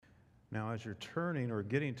Now, as you're turning or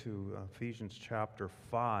getting to Ephesians chapter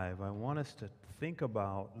 5, I want us to think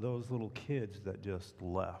about those little kids that just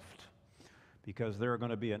left, because they're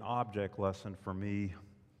going to be an object lesson for me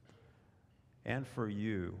and for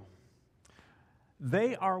you.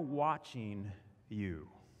 They are watching you.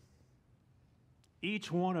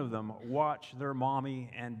 Each one of them watch their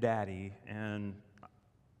mommy and daddy, and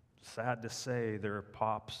sad to say, their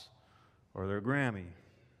pops or their Grammy.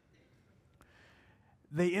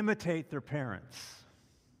 They imitate their parents.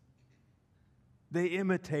 They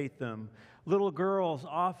imitate them. Little girls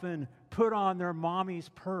often put on their mommy's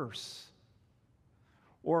purse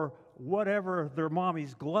or whatever, their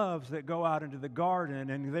mommy's gloves that go out into the garden,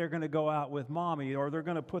 and they're going to go out with mommy, or they're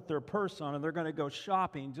going to put their purse on and they're going to go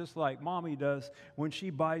shopping just like mommy does when she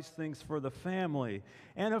buys things for the family.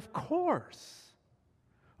 And of course,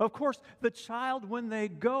 the child, when they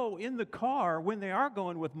go in the car, when they are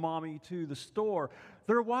going with mommy to the store,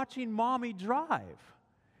 they're watching mommy drive.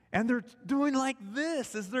 And they're doing like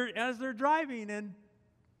this as they're driving, and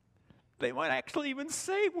they might actually even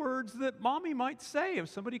say words that mommy might say if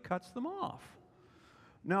somebody cuts them off.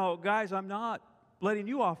 No, guys, I'm not letting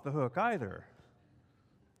you off the hook either.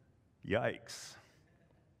 Yikes.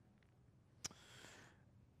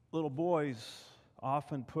 Little boys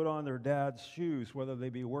often put on their dad's shoes, whether they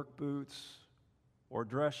be work boots or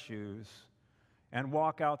dress shoes, and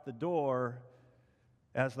walk out the door.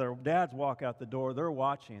 As their dads walk out the door, they're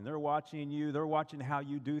watching. They're watching you. They're watching how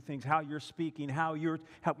you do things, how you're speaking,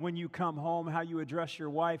 when you come home, how you address your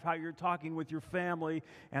wife, how you're talking with your family,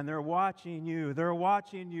 and they're watching you. They're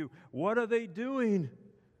watching you. What are they doing?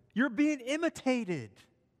 You're being imitated.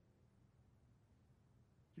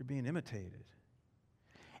 You're being imitated.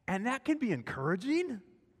 And that can be encouraging.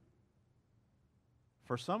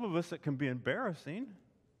 For some of us, it can be embarrassing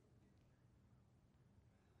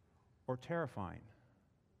or terrifying.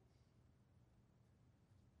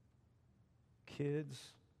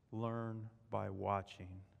 Kids learn by watching,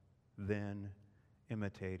 then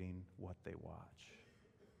imitating what they watch.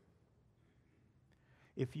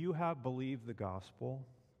 If you have believed the gospel,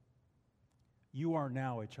 you are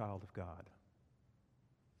now a child of God.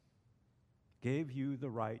 Gave you the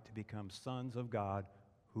right to become sons of God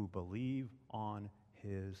who believe on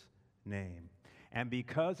His name. And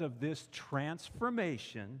because of this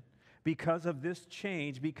transformation, because of this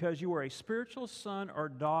change, because you are a spiritual son or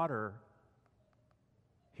daughter,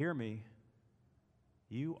 hear me,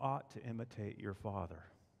 you ought to imitate your Father.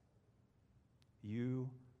 You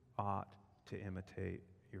ought to imitate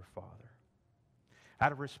your Father.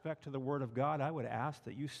 Out of respect to the Word of God, I would ask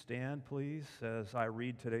that you stand, please, as I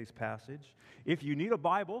read today's passage. If you need a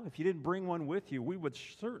Bible, if you didn't bring one with you, we would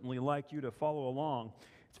certainly like you to follow along.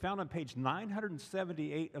 It's found on page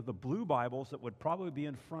 978 of the blue Bibles that would probably be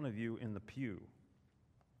in front of you in the pew.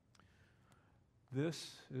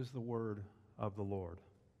 This is the word of the Lord.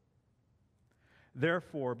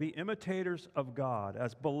 Therefore, be imitators of God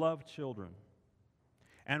as beloved children,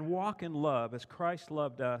 and walk in love as Christ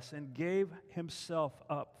loved us and gave Himself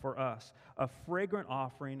up for us, a fragrant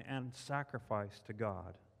offering and sacrifice to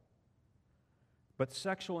God. But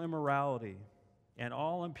sexual immorality and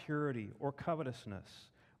all impurity or covetousness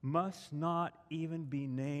must not even be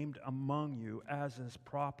named among you, as is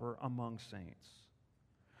proper among saints.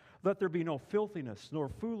 Let there be no filthiness, nor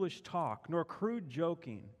foolish talk, nor crude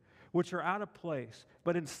joking, which are out of place,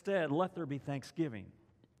 but instead let there be thanksgiving.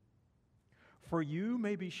 For you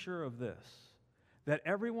may be sure of this, that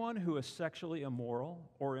everyone who is sexually immoral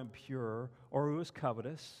or impure or who is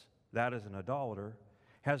covetous, that is an idolater,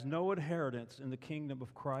 has no inheritance in the kingdom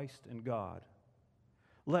of Christ and God.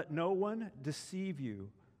 Let no one deceive you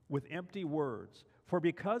with empty words, for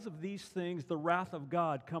because of these things the wrath of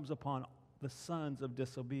God comes upon the sons of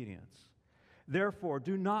disobedience. Therefore,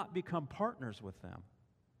 do not become partners with them.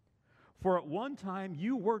 For at one time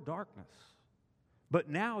you were darkness, but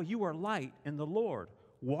now you are light in the Lord.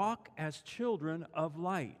 Walk as children of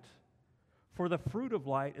light. For the fruit of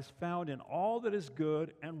light is found in all that is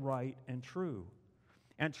good and right and true.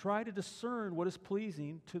 And try to discern what is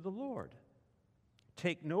pleasing to the Lord.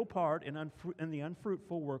 Take no part in the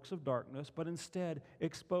unfruitful works of darkness, but instead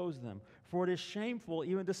expose them. For it is shameful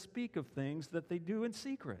even to speak of things that they do in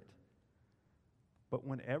secret. But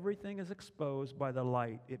when everything is exposed by the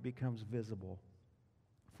light, it becomes visible.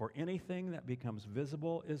 For anything that becomes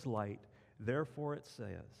visible is light. Therefore it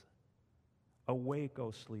says, awake,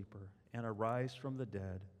 O sleeper, and arise from the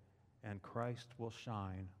dead, and Christ will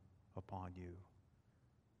shine upon you.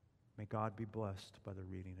 May God be blessed by the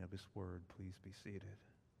reading of His word. Please be seated.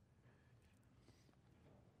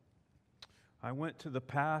 I went to the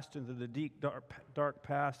past, into the deep, dark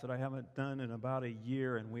past that I haven't done in about a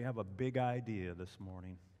year, and we have a big idea this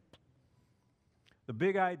morning. The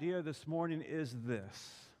big idea this morning is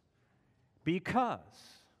this. Because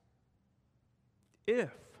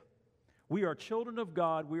if we are children of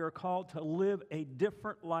God, we are called to live a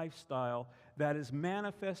different lifestyle that is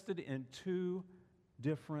manifested in two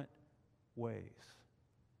different ways.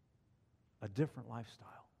 A different lifestyle.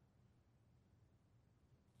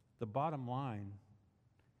 The bottom line,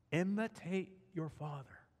 imitate your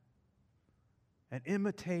Father and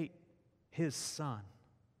imitate His Son.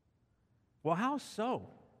 Well, how so?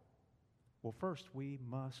 Well, first, we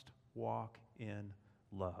must walk in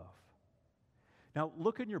love. Now,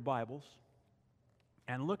 look in your Bibles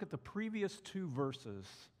and look at the previous two verses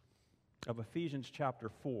of Ephesians chapter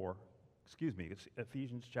 4. It's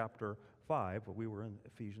Ephesians chapter 5, but we were in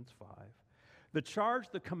Ephesians 5. The charge,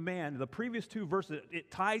 the command, the previous two verses, it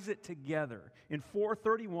ties it together in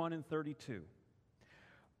 4:31 and 32.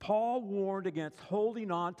 Paul warned against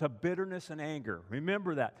holding on to bitterness and anger.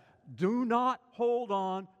 Remember that. Do not hold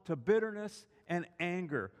on to bitterness and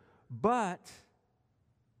anger, but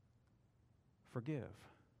forgive.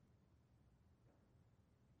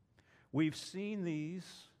 We've seen these,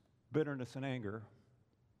 bitterness and anger,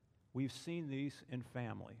 we've seen these in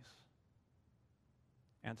families.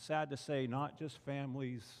 And sad to say, not just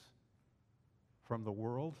families from the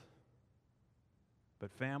world,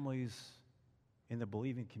 but families in the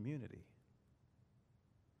believing community.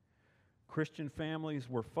 Christian families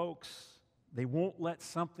where folks, they won't let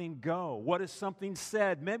something go. What is something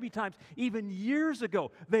said, many times, even years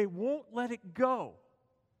ago, they won't let it go.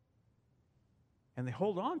 And they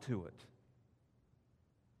hold on to it.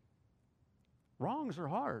 Wrongs are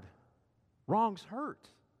hard. Wrongs hurt.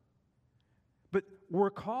 But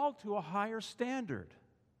we're called to a higher standard.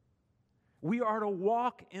 We are to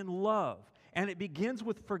walk in love, and it begins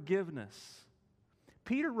with forgiveness.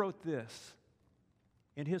 Peter wrote this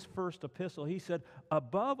in his first epistle. He said,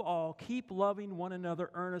 above all, keep loving one another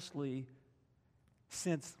earnestly,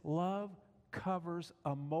 since love covers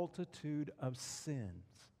a multitude of sins.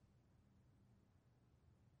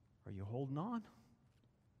 Are you holding on?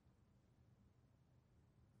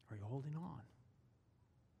 Are you holding on?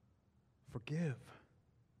 Forgive.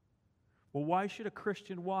 Well, why should a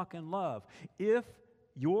Christian walk in love? If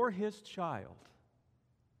you're his child,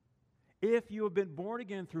 if you have been born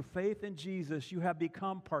again through faith in Jesus, you have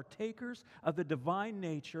become partakers of the divine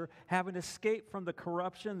nature, having escaped from the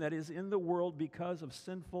corruption that is in the world because of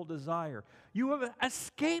sinful desire. You have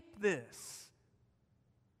escaped this.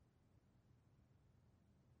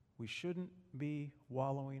 We shouldn't be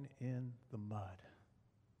wallowing in the mud.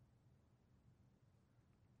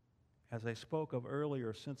 As I spoke of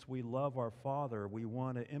earlier, since we love our Father, we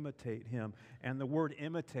want to imitate Him. And the word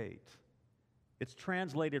imitate, it's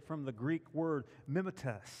translated from the Greek word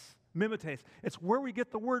mimetes. Mimetes. It's where we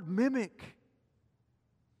get the word mimic.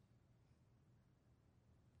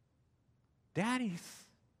 Daddies,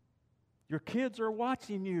 your kids are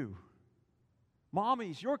watching you.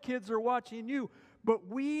 Mommies, your kids are watching you. But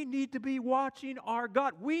we need to be watching our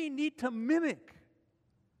God. We need to mimic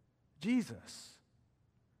Jesus.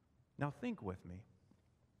 Now think with me.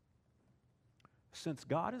 Since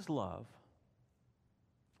God is love,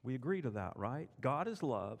 we agree to that, right? God is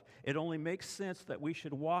love. It only makes sense that we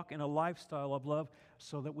should walk in a lifestyle of love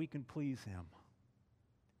so that we can please Him.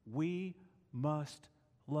 We must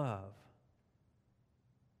love.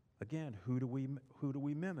 Again, who do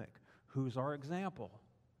we mimic? Who's our example?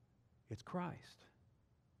 It's Christ,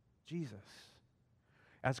 Jesus.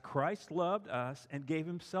 As Christ loved us and gave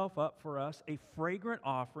Himself up for us, a fragrant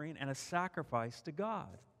offering and a sacrifice to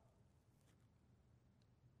God.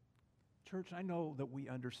 Church, I know that we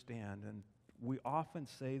understand, and we often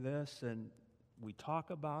say this, and we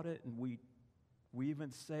talk about it, and we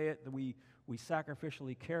even say it, that we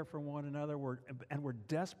sacrificially care for one another, and we're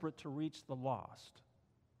desperate to reach the lost.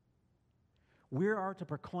 We are to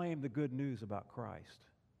proclaim the good news about Christ.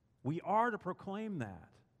 We are to proclaim that.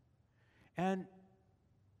 And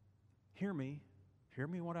hear me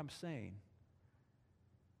what I'm saying.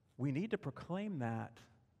 We need to proclaim that,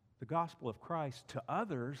 the gospel of Christ, to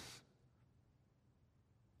others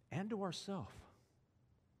and to ourselves.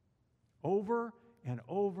 Over and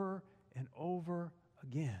over and over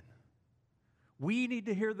again. We need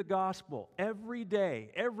to hear the gospel every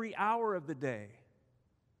day, every hour of the day.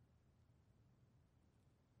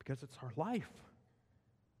 Because it's our life.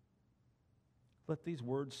 Let these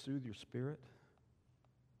words soothe your spirit.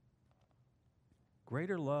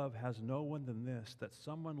 Greater love has no one than this, that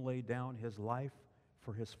someone lay down his life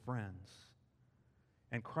for his friends.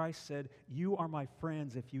 And Christ said, "You are my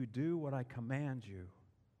friends if you do what I command you."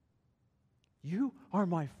 You are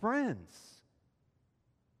my friends.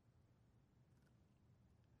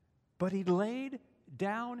 But he laid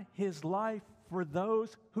down his life for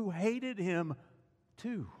those who hated him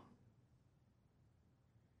too.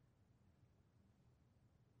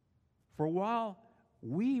 For while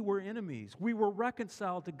we were enemies, we were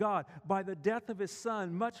reconciled to God by the death of his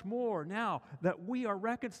Son. Much more now that we are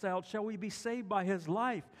reconciled, shall we be saved by his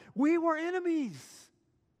life. We were enemies.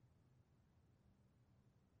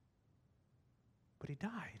 But he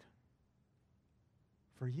died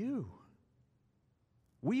for you.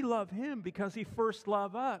 We love him because he first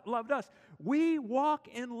loved us. We walk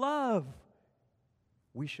in love.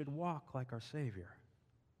 We should walk like our Savior.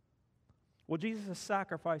 Well, Jesus'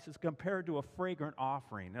 sacrifice is compared to a fragrant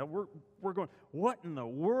offering. Now we're going, what in the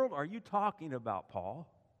world are you talking about, Paul?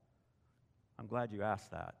 I'm glad you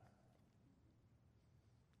asked that.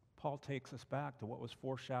 Paul takes us back to what was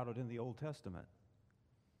foreshadowed in the Old Testament.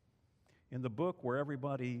 In the book where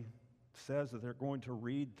everybody says that they're going to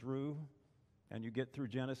read through, and you get through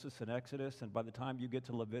Genesis and Exodus, and by the time you get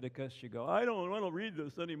to Leviticus, you go, I don't want to read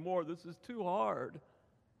this anymore. This is too hard.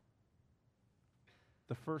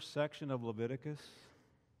 The first section of Leviticus,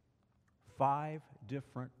 5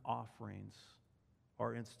 different offerings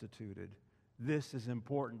are instituted. This is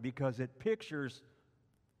important because it pictures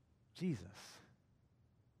Jesus.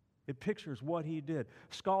 It pictures what he did.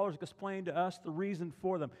 Scholars explain to us the reason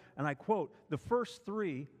for them. And I quote, the first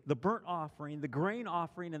 3, the burnt offering, the grain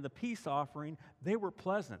offering, and the peace offering, they were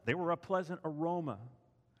pleasant. They were a pleasant aroma.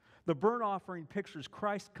 The burnt offering pictures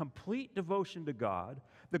Christ's complete devotion to God.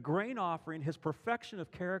 The grain offering, his perfection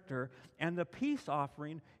of character. And the peace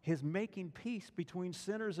offering, his making peace between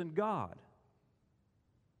sinners and God.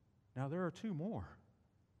 Now there are 2 more.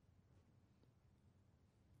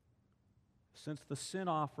 Since the sin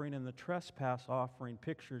offering and the trespass offering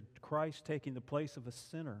pictured Christ taking the place of a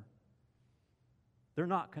sinner, they're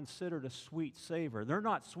not considered a sweet savor. They're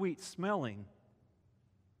not sweet smelling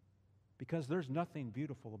because there's nothing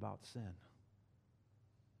beautiful about sin.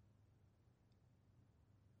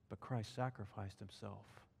 But Christ sacrificed himself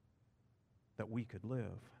that we could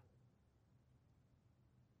live.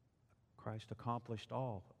 Christ accomplished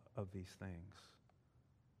all of these things.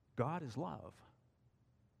 God is love.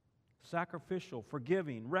 Sacrificial,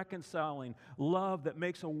 forgiving, reconciling, love that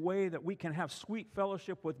makes a way that we can have sweet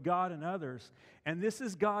fellowship with God and others. And this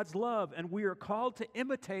is God's love, and we are called to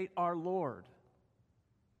imitate our Lord.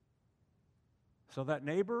 So that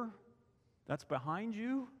neighbor that's behind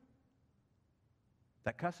you,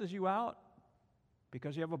 that cusses you out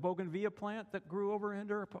because you have a bougainvillea plant that grew over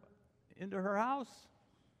into her house,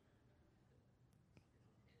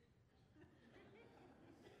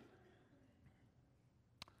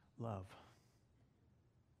 love.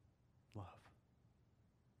 Love.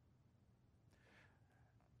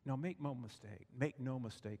 Now, make no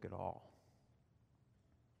mistake at all.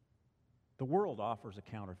 The world offers a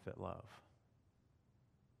counterfeit love.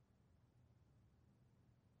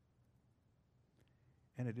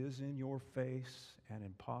 And it is in your face and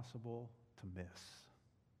impossible to miss.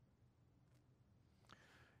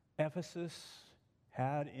 Ephesus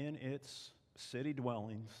had in its city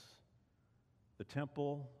dwellings the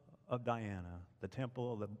temple of Diana, the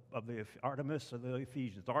temple of the Artemis of the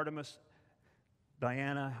Ephesians. Artemis,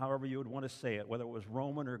 Diana, however you would want to say it, whether it was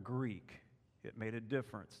Roman or Greek, it made a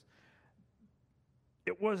difference.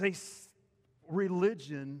 It was a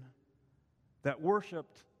religion that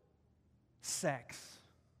worshiped sex.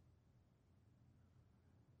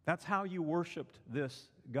 That's how you worshiped this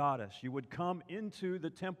goddess. You would come into the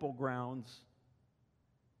temple grounds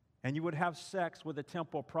and you would have sex with a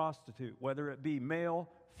temple prostitute, whether it be male,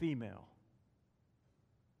 female.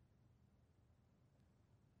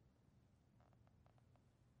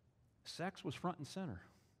 Sex was front and center.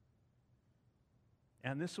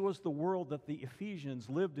 And this was the world that the Ephesians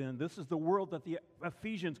lived in. This is the world that the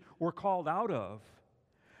Ephesians were called out of.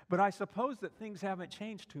 But I suppose that things haven't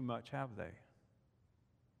changed too much, have they?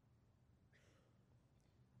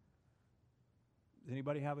 Does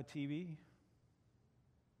anybody have a TV?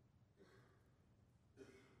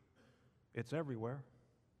 It's everywhere.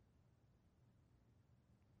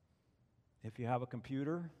 If you have a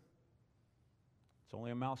computer, it's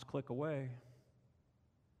only a mouse click away.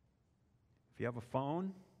 If you have a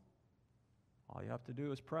phone, all you have to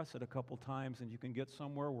do is press it a couple times and you can get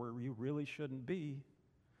somewhere where you really shouldn't be.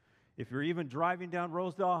 If you're even driving down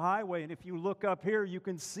Rosedale Highway and if you look up here, you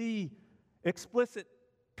can see explicit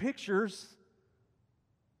pictures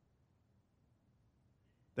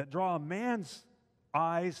that draw a man's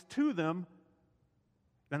eyes to them,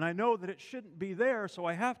 And I know that it shouldn't be there, so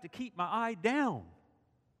I have to keep my eye down.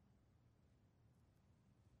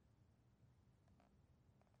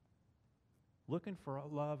 Looking for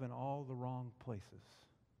love in all the wrong places.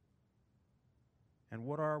 And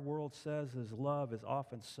what our world says is love is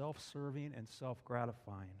often self-serving and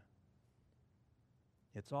self-gratifying.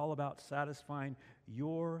 It's all about satisfying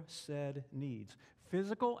your said needs,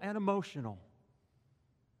 physical and emotional.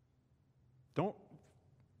 Don't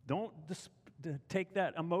take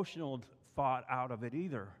that emotional thought out of it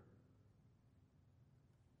either.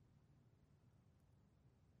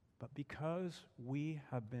 But because we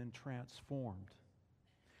have been transformed,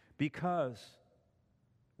 because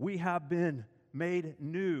we have been made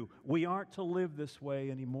new, we aren't to live this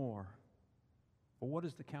way anymore. Well, what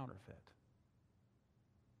is the counterfeit?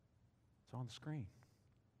 It's on the screen.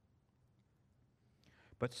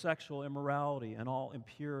 But sexual immorality and all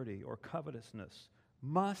impurity or covetousness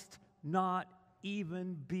must not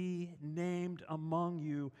even be named among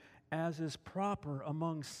you, as is proper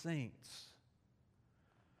among saints.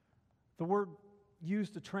 The word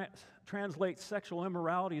used to translate sexual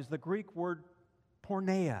immorality is the Greek word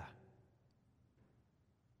porneia.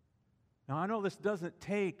 Now, I know this doesn't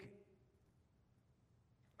take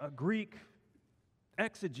a Greek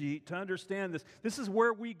exegete to understand this. This is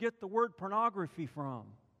where we get the word pornography from.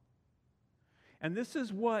 And this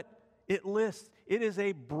is what it lists. It is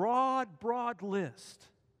a broad list.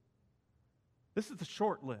 This is the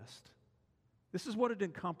short list. This is what it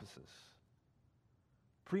encompasses: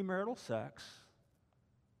 premarital sex,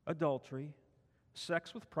 adultery,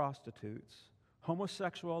 sex with prostitutes,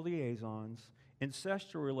 homosexual liaisons,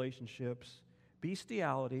 incestual relationships,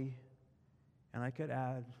 bestiality, and I could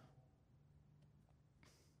add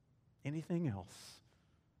anything else.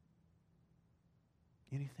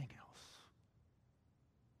 Anything else.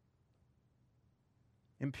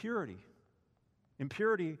 Impurity.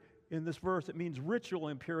 Impurity in this verse, it means ritual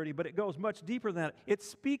impurity, but it goes much deeper than that. It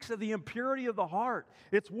speaks of the impurity of the heart.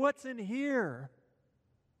 It's what's in here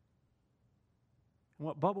and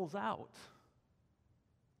what bubbles out.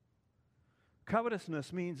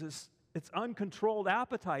 Covetousness means it's uncontrolled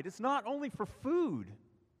appetite. It's not only for food.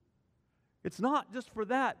 It's not just for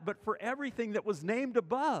that, but for everything that was named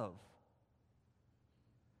above.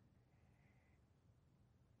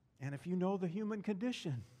 And if you know the human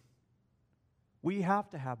condition, we have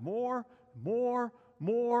to have more,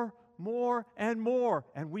 and more.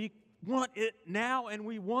 And we want it now, and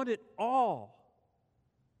we want it all.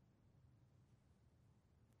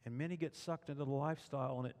 And many get sucked into the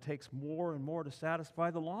lifestyle, and it takes more and more to satisfy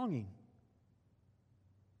the longing.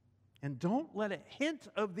 And don't let a hint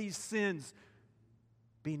of these sins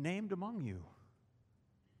be named among you.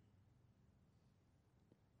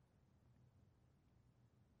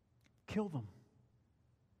 Kill them.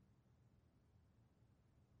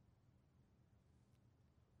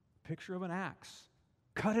 Picture of an axe.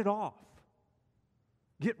 Cut it off.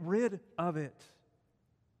 Get rid of it.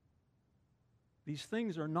 These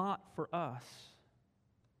things are not for us.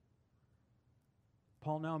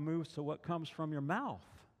 Paul now moves to what comes from your mouth.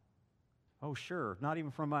 Oh, sure, not even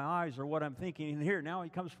from my eyes or what I'm thinking in here. Now he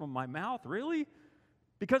comes from my mouth, really?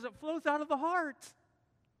 Because it flows out of the heart.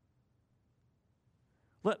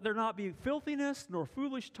 Let there not be filthiness, nor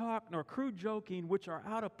foolish talk, nor crude joking, which are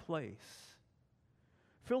out of place.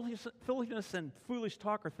 Filthiness and foolish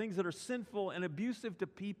talk are things that are sinful and abusive to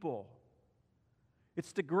people.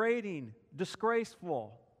 It's degrading,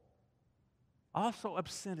 disgraceful. Also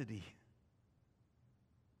obscenity.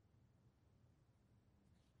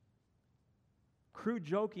 Crude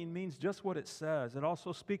joking means just what it says. It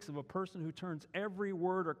also speaks of a person who turns every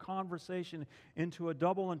word or conversation into a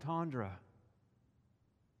double entendre.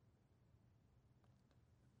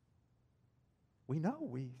 We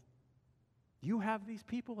know you have these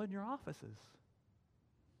people in your offices.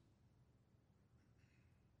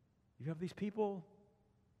 You have these people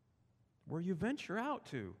where you venture out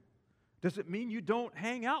to. Does it mean you don't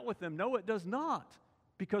hang out with them? No, it does not.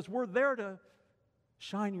 Because we're there to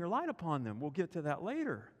shine your light upon them. We'll get to that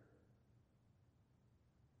later.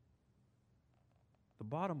 The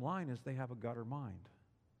bottom line is they have a gutter mind.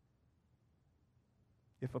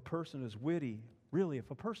 If a person is witty,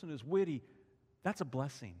 that's a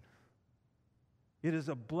blessing. It is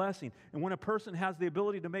a blessing. And when a person has the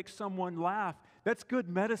ability to make someone laugh, that's good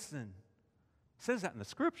medicine. It says that in the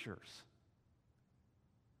Scriptures.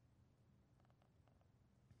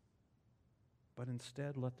 But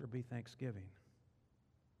instead, let there be thanksgiving.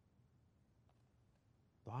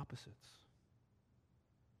 The opposites.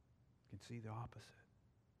 You can see the opposite.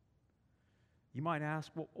 You might ask,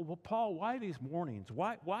 well, Paul, why these warnings?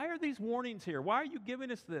 Why are these warnings here? Why are you giving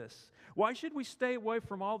us this? Why should we stay away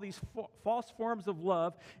from all these false forms of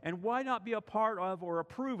love? And why not be a part of or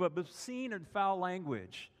approve of obscene and foul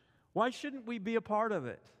language? Why shouldn't we be a part of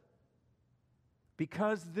it?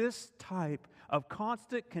 Because this type of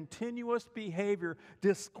constant, continuous behavior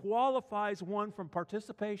disqualifies one from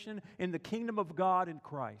participation in the kingdom of God in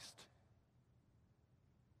Christ.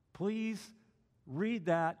 Please read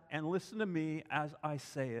that and listen to me as I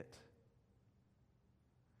say it.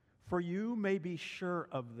 For you may be sure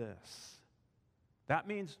of this. That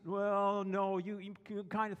means, well, no, you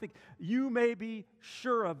kind of think, you may be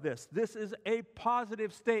sure of this. This is a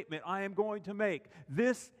positive statement I am going to make.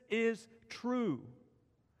 This is true.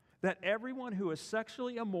 That everyone who is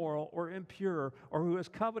sexually immoral or impure or who is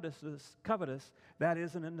covetous, that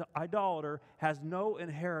is an idolater, has no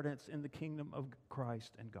inheritance in the kingdom of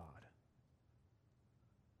Christ and God.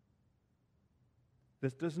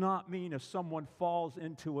 This does not mean if someone falls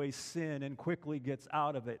into a sin and quickly gets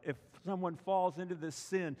out of it. If someone falls into this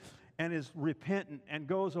sin and is repentant and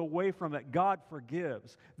goes away from it, God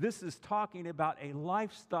forgives. This is talking about a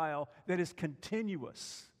lifestyle that is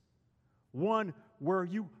continuous. One where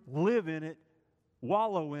you live in it,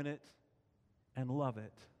 wallow in it, and love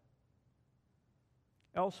it.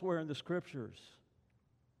 Elsewhere in the Scriptures,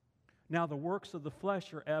 now the works of the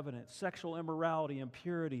flesh are evident: sexual immorality,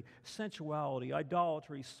 impurity, sensuality,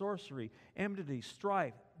 idolatry, sorcery, enmity,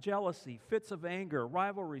 strife, jealousy, fits of anger,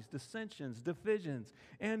 rivalries, dissensions, divisions,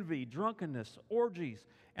 envy, drunkenness, orgies,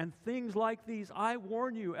 and things like these. I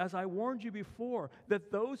warn you, as I warned you before,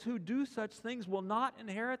 that those who do such things will not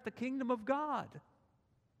inherit the kingdom of God.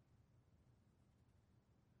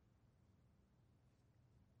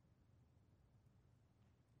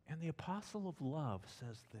 And the apostle of love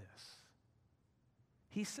says this.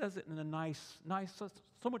 He says it in a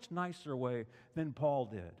so much nicer way than Paul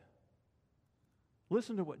did.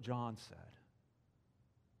 Listen to what John said.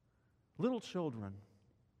 Little children,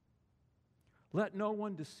 let no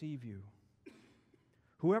one deceive you.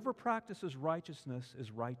 Whoever practices righteousness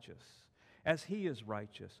is righteous, as he is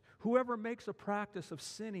righteous. Whoever makes a practice of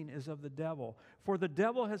sinning is of the devil, for the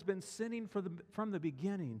devil has been sinning from the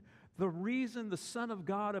beginning. The reason the Son of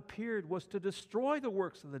God appeared was to destroy the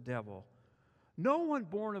works of the devil. No one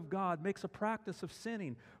born of God makes a practice of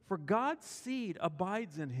sinning, for God's seed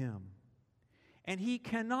abides in him. And he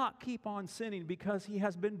cannot keep on sinning because he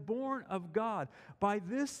has been born of God. By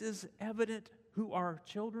this is evident who are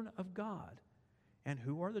children of God and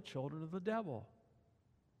who are the children of the devil.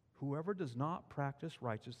 Whoever does not practice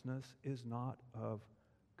righteousness is not of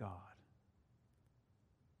God.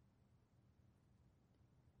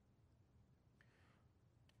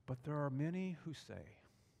 But there are many who say,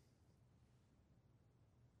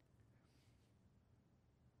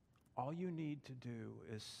 all you need to do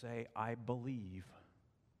is say, I believe,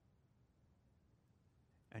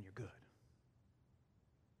 and you're good.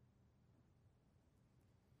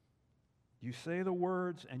 You say the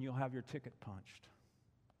words and you'll have your ticket punched.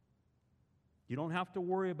 You don't have to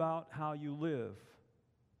worry about how you live.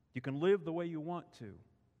 You can live the way you want to.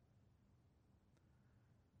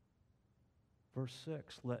 Verse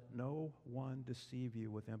 6, let no one deceive you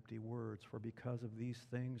with empty words, for because of these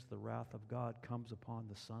things the wrath of God comes upon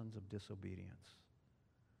the sons of disobedience.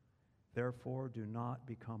 Therefore, do not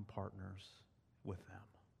become partners with them.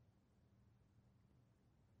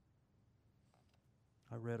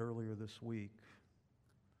 I read earlier this week,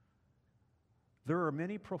 there are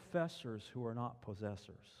many professors who are not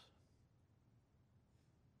possessors.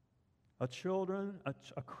 A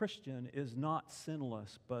Christian is not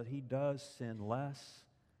sinless, but he does sin less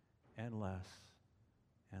and less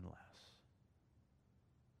and less.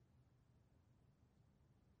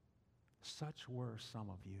 Such were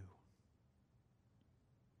some of you.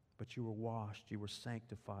 But you were washed, you were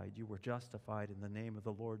sanctified, you were justified in the name of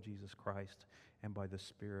the Lord Jesus Christ and by the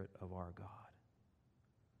Spirit of our God.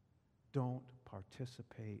 Don't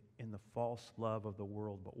participate in the false love of the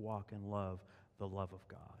world, but walk in love, the love of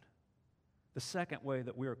God. The second way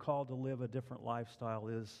that we are called to live a different lifestyle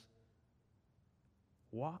is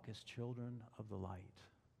walk as children of the light.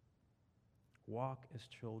 Walk as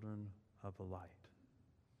children of the light.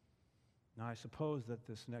 Now, I suppose that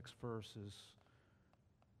this next verse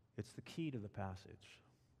it's the key to the passage.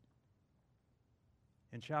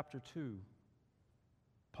 In chapter 2,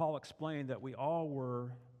 Paul explained that we all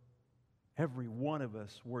were, every one of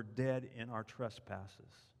us, were dead in our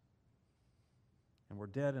trespasses. And we're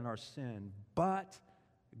dead in our sin. But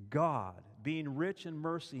God, being rich in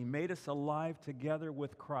mercy, made us alive together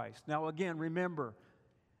with Christ. Now again, remember,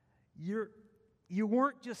 you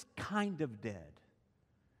weren't just kind of dead.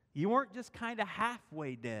 You weren't just kind of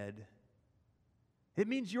halfway dead. It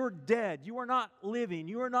means you're dead. You are not living.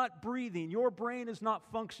 You are not breathing. Your brain is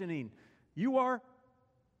not functioning. You are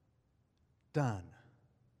done.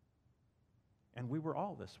 And we were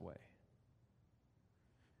all this way.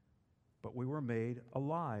 But we were made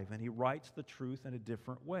alive. And he writes the truth in a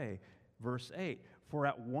different way. Verse 8, for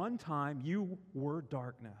at one time you were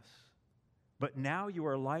darkness, but now you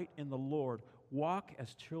are light in the Lord. Walk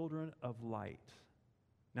as children of light.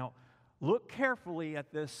 Now, look carefully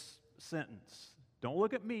at this sentence. Don't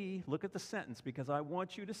look at me, look at the sentence, because I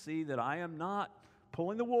want you to see that I am not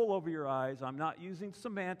pulling the wool over your eyes. I'm not using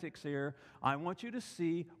semantics here. I want you to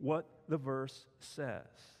see what the verse says.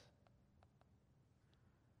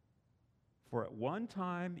 For at one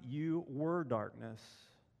time you were darkness.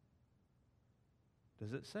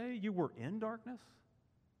 Does it say you were in darkness?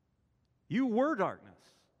 You were darkness.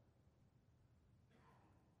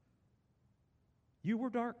 You were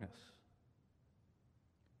darkness.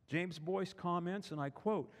 James Boyce comments, and I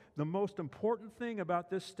quote, the most important thing about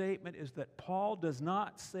this statement is that Paul does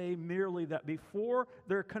not say merely that before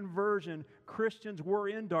their conversion, Christians were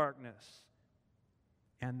in darkness,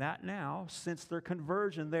 and that now, since their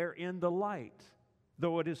conversion, they're in the light.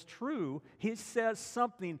 Though it is true, he says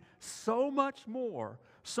something so much more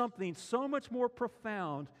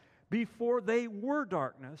profound. Before they were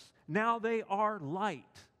darkness, now they are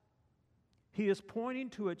light. He is pointing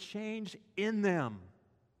to a change in them.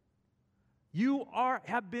 You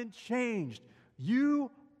have been changed. You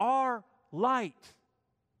are light.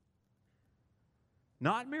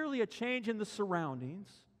 Not merely a change in the surroundings.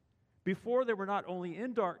 Before they were not only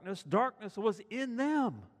in darkness, darkness was in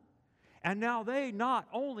them. And now they not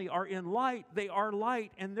only are in light, they are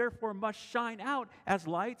light and therefore must shine out as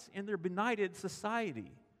lights in their benighted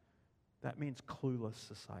society. That means clueless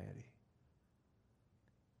society.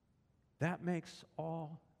 That makes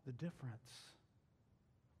all the difference.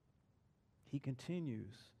 He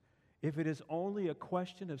continues, if it is only a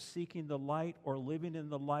question of seeking the light or living in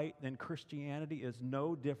the light, then Christianity is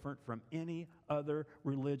no different from any other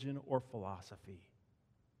religion or philosophy.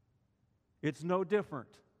 It's no different.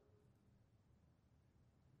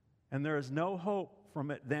 And there is no hope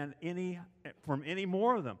from it from any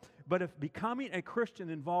more of them. But if becoming a Christian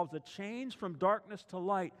involves a change from darkness to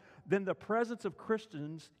light, then the presence of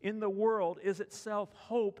Christians in the world is itself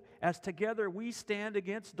hope, as together we stand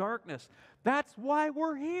against darkness. That's why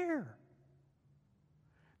we're here.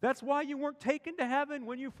 That's why you weren't taken to heaven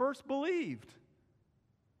when you first believed.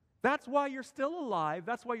 That's why you're still alive.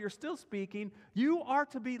 That's why you're still speaking. You are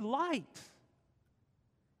to be light.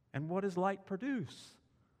 And what does light produce?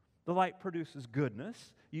 The light produces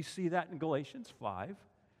goodness. You see that in Galatians 5.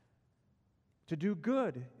 To do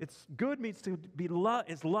good. Good means to be love.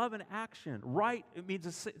 It's love in action. Right. It means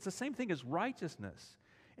it's the same thing as righteousness.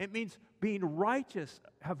 It means being righteous,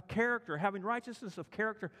 have character, having righteousness of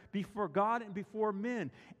character before God and before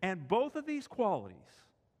men. And both of these qualities,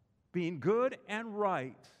 being good and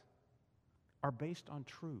right, are based on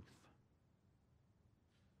truth.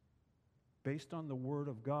 Based on the Word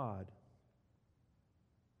of God.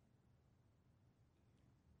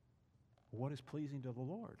 What is pleasing to the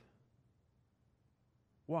Lord?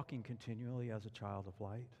 Walking continually as a child of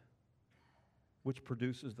light, which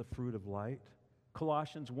produces the fruit of light.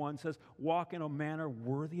 Colossians 1 says, walk in a manner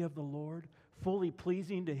worthy of the Lord, fully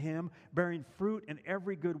pleasing to Him, bearing fruit in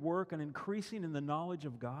every good work and increasing in the knowledge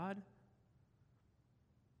of God.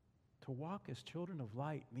 To walk as children of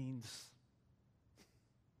light means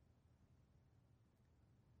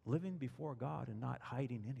living before God and not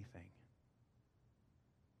hiding anything.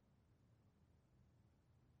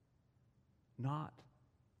 Not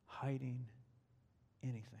hiding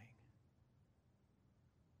anything.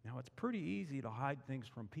 Now, it's pretty easy to hide things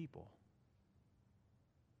from people.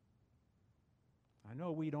 I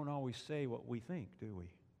know we don't always say what we think, do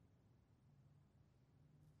we?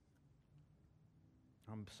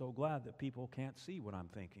 I'm so glad that people can't see what I'm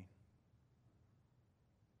thinking.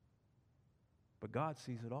 But God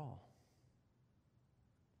sees it all.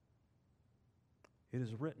 It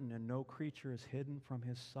is written, and no creature is hidden from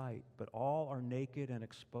His sight, but all are naked and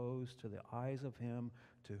exposed to the eyes of Him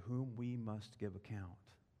to whom we must give account.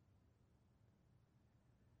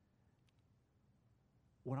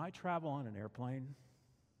 When I travel on an airplane,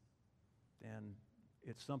 and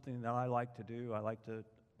it's something that I like to do, I like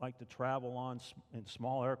to travel in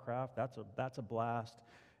small aircraft. That's a blast.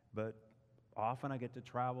 But often I get to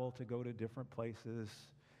travel to go to different places,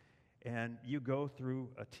 and you go through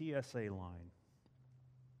a TSA line.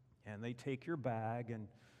 And they take your bag, and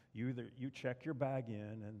you check your bag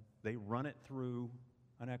in, and they run it through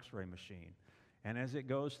an X-ray machine. And as it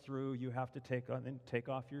goes through, you have to take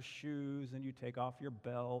off your shoes, and you take off your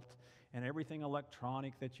belt, and everything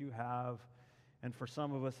electronic that you have. And for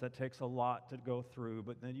some of us, that takes a lot to go through.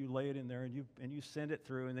 But then you lay it in there, and you send it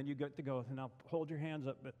through, and then you get to go. And now hold your hands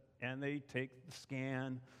up, and they take the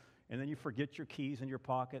scan, and then you forget your keys in your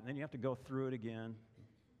pocket, and then you have to go through it again.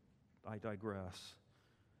 I digress.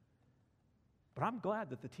 But I'm glad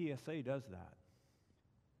that the TSA does that.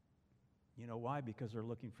 You know why? Because they're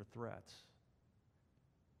looking for threats.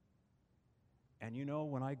 And you know,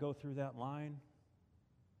 when I go through that line,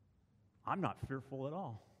 I'm not fearful at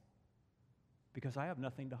all. Because I have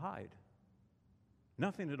nothing to hide.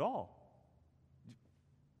 Nothing at all.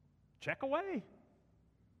 Check away.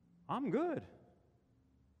 I'm good.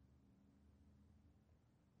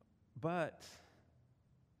 But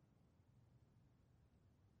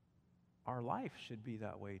our life should be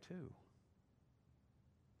that way too.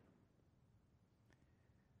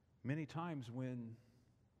 Many times when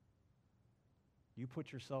you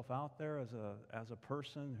put yourself out there as a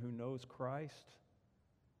person who knows Christ,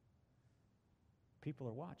 people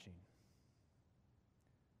are watching.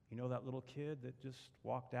 You know that little kid that just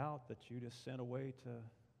walked out that you just sent away to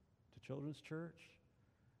children's church?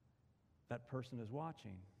 That person is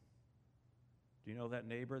watching. Do you know that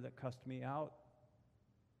neighbor that cussed me out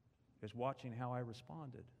is watching how I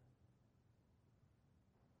responded?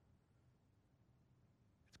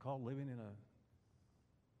 It's called living in a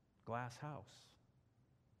glass house.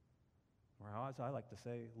 Or as I like to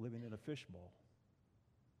say, living in a fishbowl.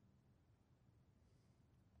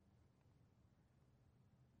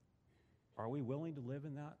 Are we willing to live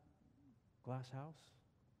in that glass house?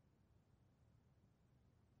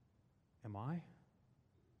 Am I?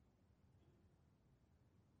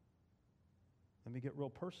 Let me get real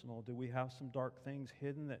personal. Do we have some dark things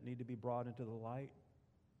hidden that need to be brought into the light,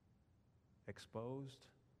 exposed,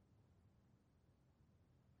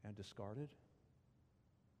 and discarded?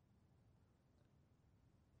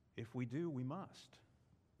 If we do, we must.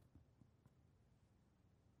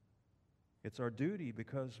 It's our duty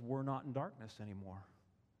because we're not in darkness anymore.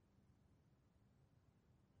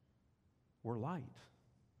 We're light.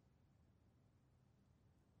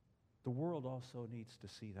 The world also needs to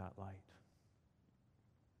see that light.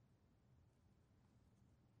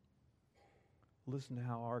 Listen to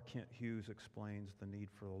how R. Kent Hughes explains the need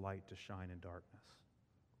for the light to shine in darkness.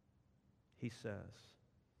 He says,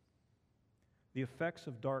 the effects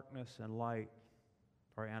of darkness and light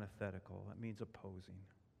are antithetical. That means opposing.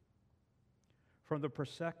 From the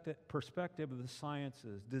perspective of the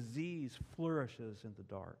sciences, disease flourishes in the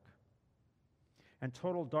dark. And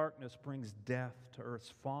total darkness brings death to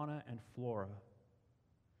Earth's fauna and flora.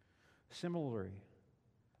 Similarly,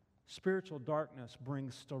 spiritual darkness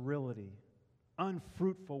brings sterility,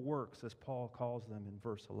 unfruitful works, as Paul calls them in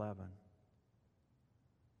verse 11.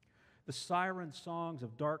 The siren songs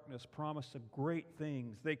of darkness promise great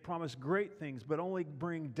things. They promise great things, but only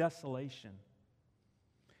bring desolation.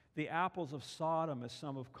 The apples of Sodom, as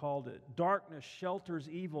some have called it. Darkness shelters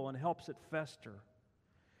evil and helps it fester.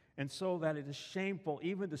 And so that it is shameful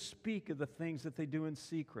even to speak of the things that they do in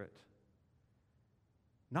secret.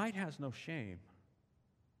 Night has no shame.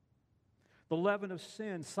 The leaven of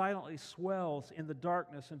sin silently swells in the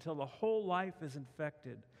darkness until the whole life is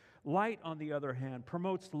infected. Light, on the other hand,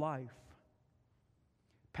 promotes life.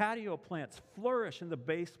 Patio plants flourish in the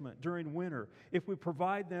basement during winter if we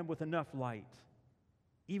provide them with enough light,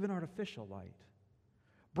 even artificial light.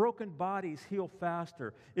 Broken bodies heal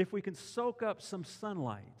faster if we can soak up some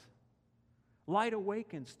sunlight. Light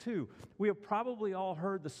awakens too. We have probably all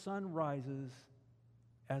heard the sun rises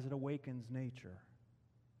as it awakens nature.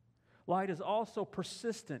 Light is also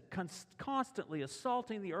persistent, constantly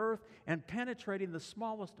assaulting the earth and penetrating the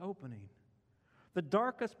smallest opening. The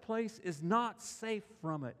darkest place is not safe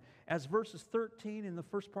from it, as verses 13 and the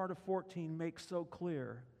first part of 14 make so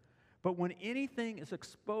clear. But when anything is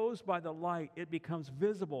exposed by the light, it becomes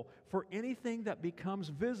visible. For anything that becomes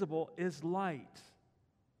visible is light.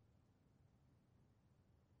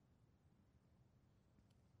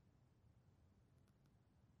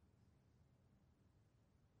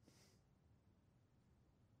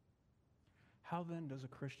 How then does a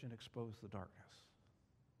Christian expose the darkness?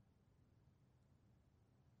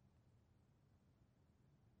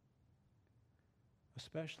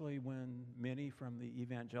 Especially when many from the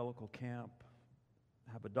evangelical camp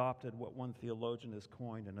have adopted what one theologian has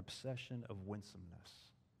coined an obsession of winsomeness.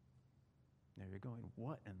 Now you're going,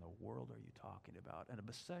 what in the world are you talking about? An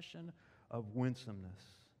obsession of winsomeness,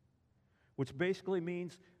 which basically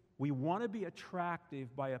means we want to be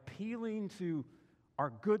attractive by appealing to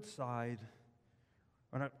our good side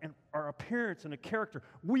and our appearance and a character.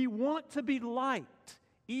 We want to be liked,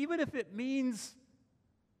 even if it means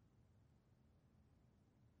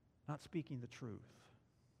not speaking the truth.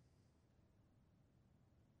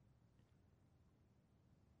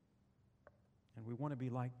 And we want to be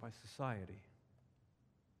liked by society.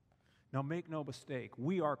 Now, make no mistake,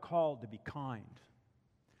 we are called to be kind.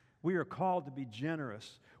 We are called to be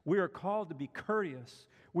generous. We are called to be courteous.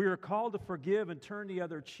 We are called to forgive and turn the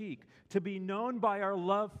other cheek, to be known by our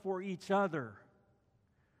love for each other.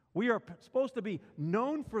 We are supposed to be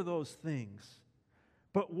known for those things.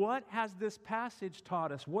 But what has this passage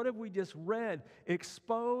taught us? What have we just read?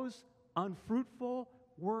 Expose unfruitful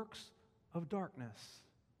works of darkness.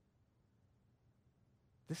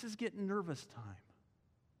 This is getting nervous time.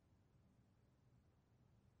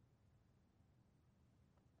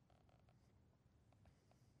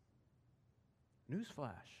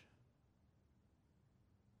 Newsflash.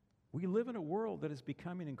 We live in a world that is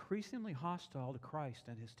becoming increasingly hostile to Christ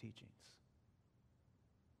and His teachings.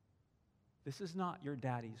 This is not your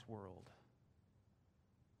daddy's world.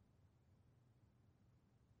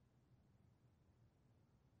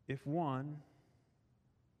 If one,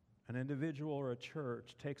 an individual or a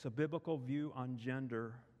church, takes a biblical view on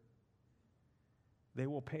gender, they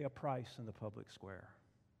will pay a price in the public square.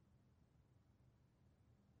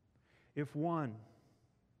 If one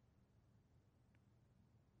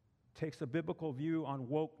takes a biblical view on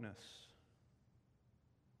wokeness,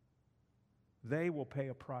 they will pay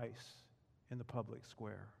a price in the public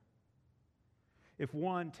square. If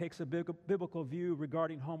one takes a biblical view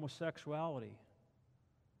regarding homosexuality,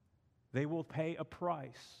 they will pay a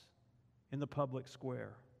price in the public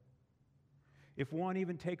square. If one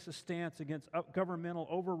even takes a stance against governmental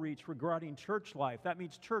overreach regarding church life, that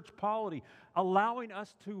means church polity, allowing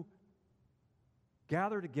us to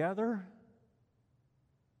gather together,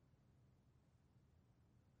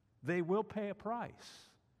 they will pay a price.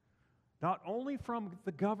 Not only from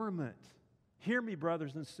the government, hear me,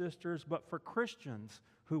 brothers and sisters, but for Christians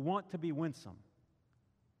who want to be winsome.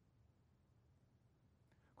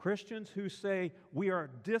 Christians who say we are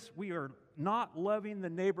not loving the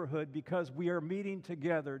neighborhood because we are meeting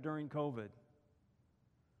together during COVID.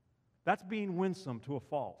 That's being winsome to a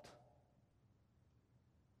fault.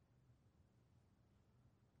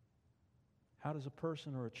 How does a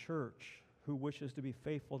person or a church who wishes to be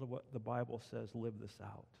faithful to what the Bible says live this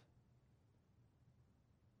out?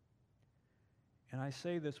 And I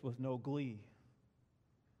say this with no glee,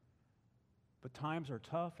 but times are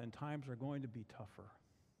tough and times are going to be tougher.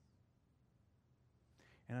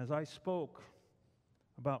 And as I spoke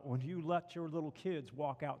about when you let your little kids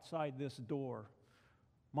walk outside this door,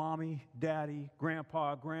 mommy, daddy,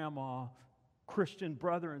 grandpa, grandma, Christian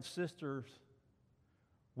brother and sisters,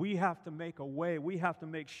 we have to make a way. We have to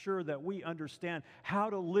make sure that we understand how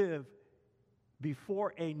to live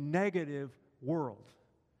before a negative world,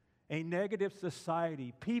 a negative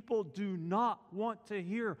society. People do not want to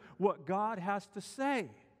hear what God has to say.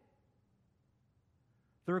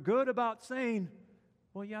 They're good about saying,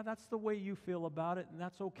 well, yeah, that's the way you feel about it, and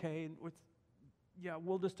that's okay. And yeah,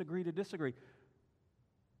 we'll just agree to disagree.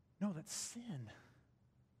 No, that's sin.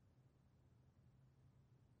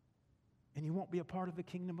 And you won't be a part of the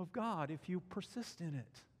kingdom of God if you persist in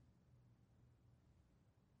it.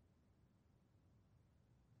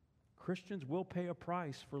 Christians will pay a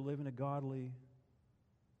price for living a godly,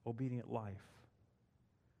 obedient life.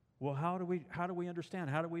 Well, how do we understand?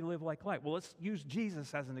 How do we live like light? Well, let's use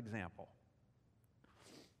Jesus as an example.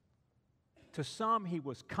 To some, he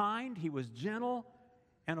was kind, he was gentle,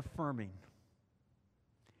 and affirming.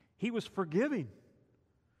 He was forgiving.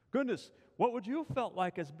 Goodness, what would you have felt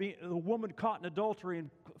like as being the woman caught in adultery and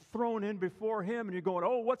thrown in before him, and you're going,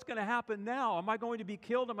 oh, what's going to happen now? Am I going to be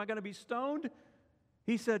killed? Am I going to be stoned?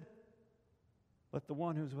 He said, let the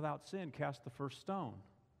one who's without sin cast the first stone.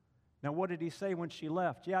 Now, what did he say when she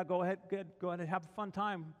left? Yeah, go ahead and have a fun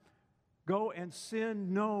time. Go and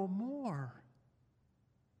sin no more.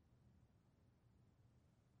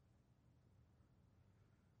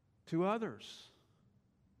 To others,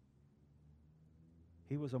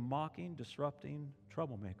 he was a mocking, disrupting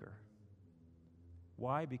troublemaker.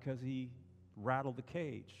 Why? Because he rattled the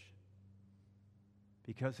cage.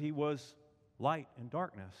 Because he was light in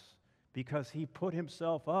darkness. Because he put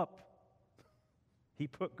himself up. He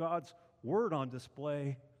put God's word on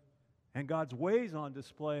display and God's ways on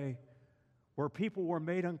display where people were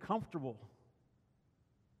made uncomfortable.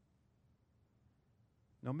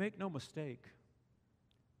 Now, make no mistake,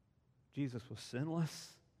 Jesus was sinless.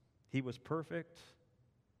 He was perfect.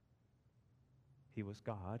 He was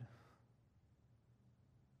God.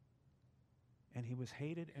 and he was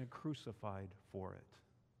hated and crucified for it.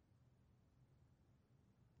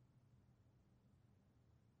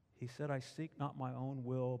 He said, I seek not my own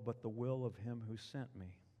will, but the will of him who sent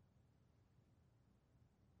me.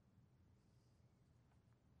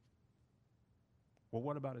 Well,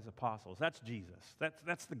 what about his apostles? That's Jesus.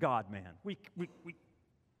 That's the God-man.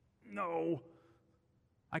 No,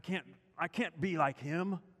 I can't be like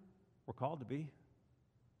him. We're called to be.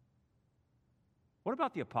 What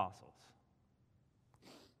about the apostles?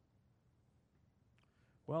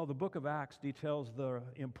 Well, the book of Acts details the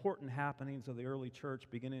important happenings of the early church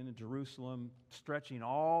beginning in Jerusalem, stretching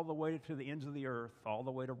all the way to the ends of the earth, all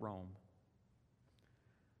the way to Rome.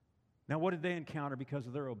 Now, what did they encounter because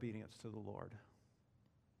of their obedience to the Lord?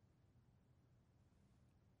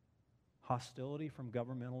 Hostility from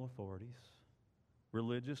governmental authorities,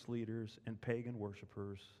 religious leaders, and pagan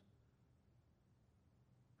worshipers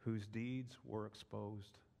whose deeds were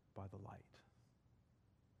exposed by the light.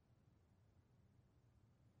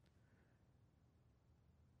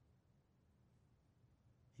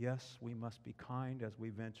 Yes, we must be kind as we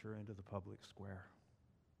venture into the public square.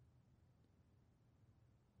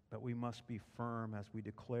 But we must be firm as we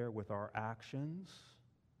declare with our actions,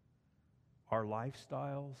 our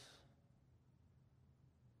lifestyles,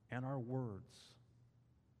 and our words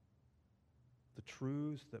the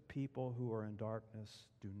truths that people who are in darkness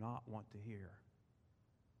do not want to hear.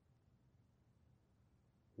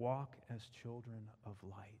 Walk as children of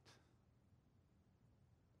light.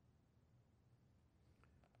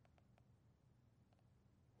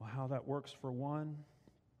 Well, how that works for one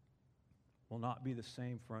will not be the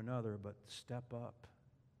same for another, but step up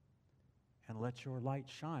and let your light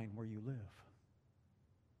shine where you live.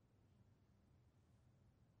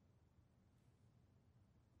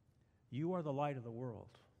 You are the light of the world.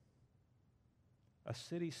 A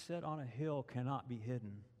city set on a hill cannot be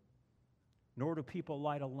hidden, nor do people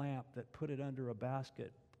light a lamp that put it under a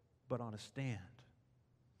basket, but on a stand.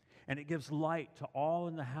 And it gives light to all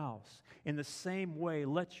in the house. In the same way,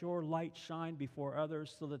 let your light shine before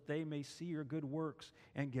others so that they may see your good works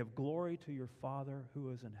and give glory to your Father who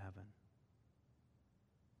is in heaven.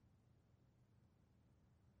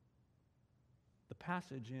 The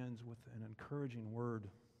passage ends with an encouraging word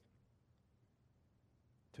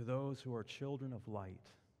to those who are children of light,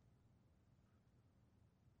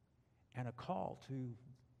 and a call to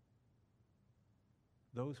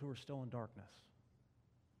those who are still in darkness.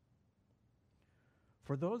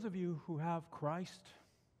 For those of you who have Christ,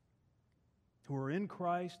 who are in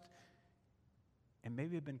Christ, and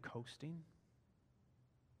maybe have been coasting,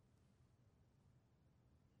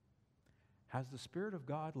 has the Spirit of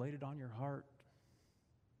God laid it on your heart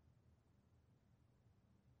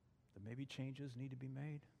that maybe changes need to be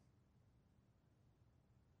made?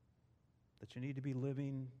 That you need to be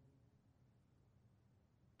living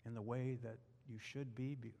in the way that you should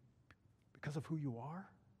be because of who you are?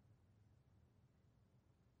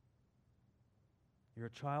 You're a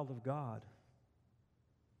child of God.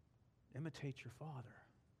 Imitate your Father.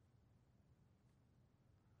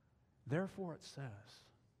 Therefore it says,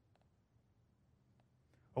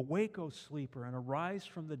 awake, O sleeper, and arise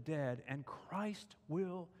from the dead, and Christ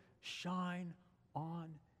will shine on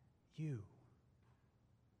you.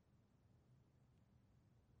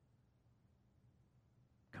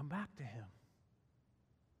 Come back to Him.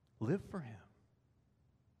 Live for Him.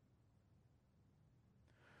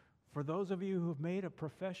 For those of you who've made a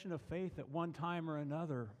profession of faith at one time or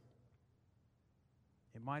another,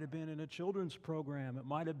 it might have been in a children's program, it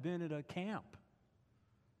might have been at a camp.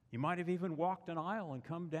 You might have even walked an aisle and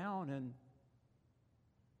come down, and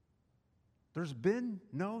there's been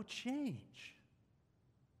no change.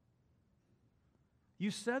 You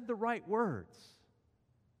said the right words,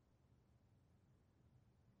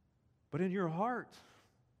 but in your heart,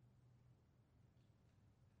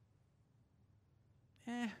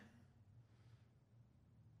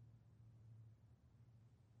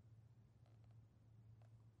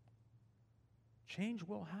 change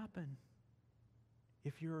will happen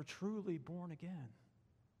if you're truly born again.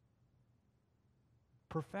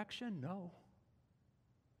 Perfection? No.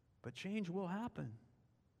 But change will happen.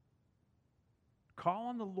 Call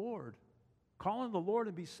on the Lord. Call on the Lord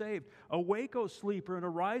and be saved. Awake, O sleeper, and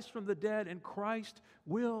arise from the dead, and Christ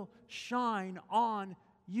will shine on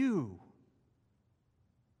you.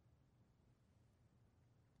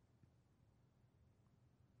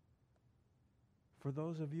 For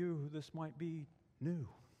those of you who this might be new,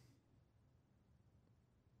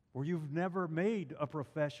 where you've never made a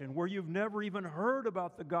profession, where you've never even heard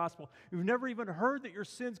about the gospel, you've never even heard that your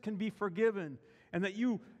sins can be forgiven, and that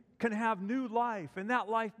you can have new life, and that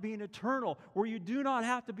life being eternal, where you do not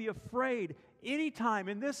have to be afraid anytime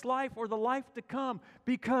in this life or the life to come,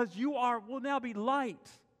 because you will now be light.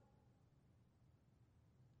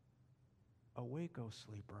 Awake, O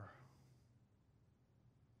sleeper,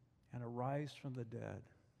 and arise from the dead,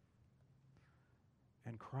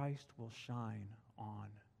 and Christ will shine on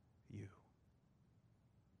you.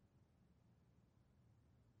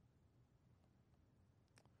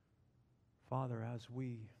 Father, as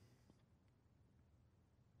we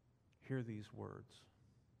hear these words,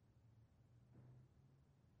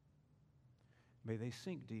 may they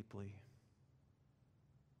sink deeply.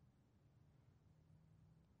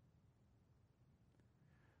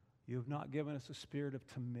 You have not given us a spirit of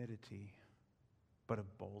timidity, but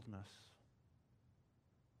of boldness.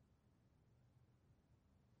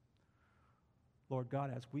 Lord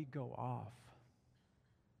God, as we go off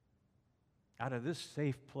out of this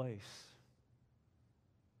safe place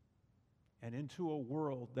and into a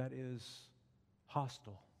world that is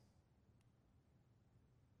hostile,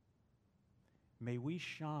 may we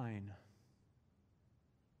shine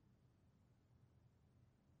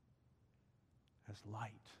as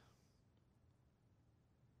light.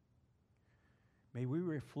 May we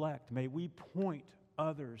reflect, may we point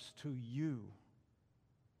others to you.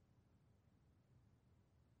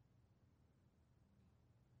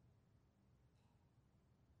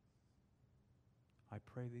 I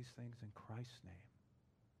pray these things in Christ's name.